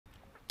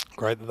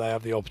Great that they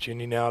have the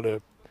opportunity now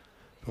to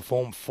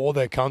perform for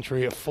their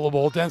country. A fuller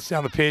ball, dances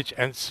down the pitch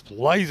and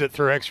splays it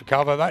through extra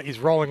cover. That is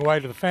rolling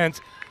away to the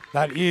fence.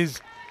 That is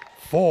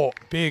 4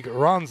 big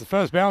runs. The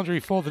first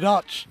boundary for the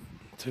Dutch.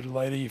 To the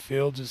Leede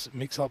field, just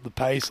mix up the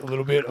pace a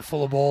little bit. A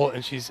fuller ball,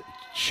 and she's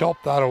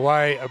chopped that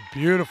away. A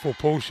beautiful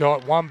pull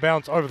shot. 1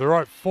 bounce over the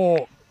rope.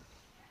 4.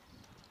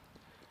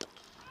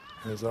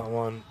 There's that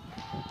one.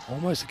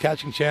 Almost a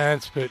catching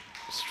chance, but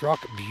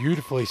struck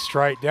beautifully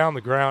straight down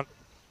the ground.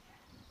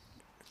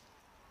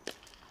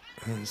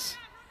 There's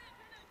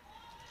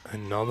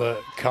another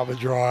cover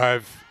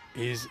drive.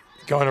 Is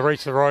going to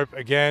reach the rope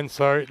again.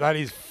 So that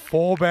is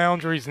 4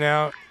 boundaries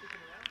now.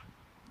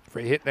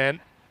 Free hit then.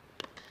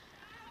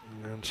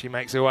 And she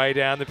makes her way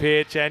down the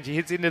pitch and she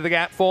hits into the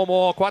gap. 4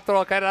 more.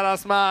 Cuatro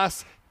carreras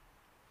más.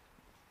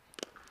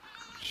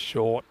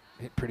 Short.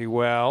 Hit pretty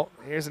well.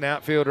 Here's an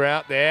outfielder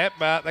out there,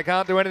 but they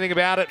can't do anything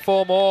about it.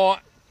 4 more.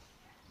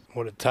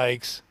 What it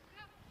takes.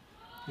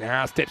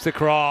 Now steps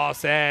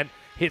across and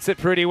hits it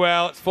pretty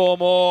well. It's 4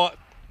 more.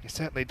 He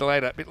certainly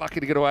delayed it. A bit lucky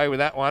to get away with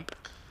that one.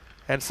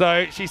 And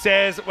so she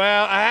says,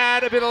 well, I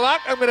had a bit of luck.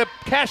 I'm going to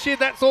cash in.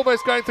 That's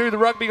almost going through the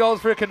rugby goals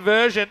for a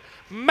conversion.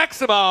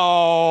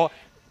 Maximo.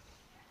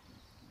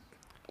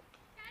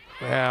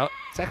 Well,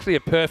 it's actually a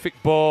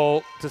perfect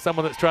ball to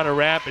someone that's trying to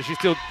ramp, but she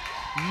still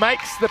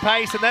makes the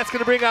pace, and that's going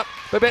to bring up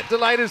Babette de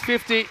Leide's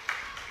 50.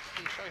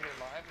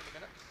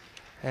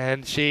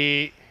 And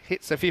she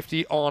hits a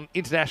 50 on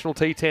international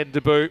T10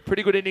 debut.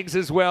 Pretty good innings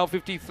as well,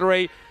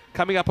 53,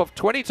 coming up of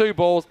 22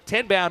 balls,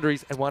 10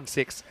 boundaries, and 1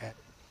 6.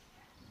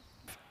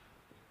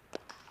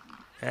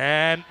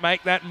 And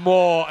make that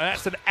more. And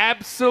that's an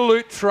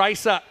absolute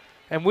tracer.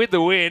 And with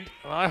the wind,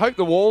 I hope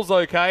the wall's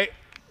okay.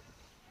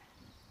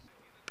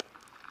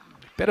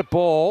 Better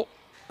ball.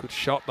 Good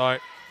shot, though.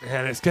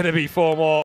 And it's going to be 4 more.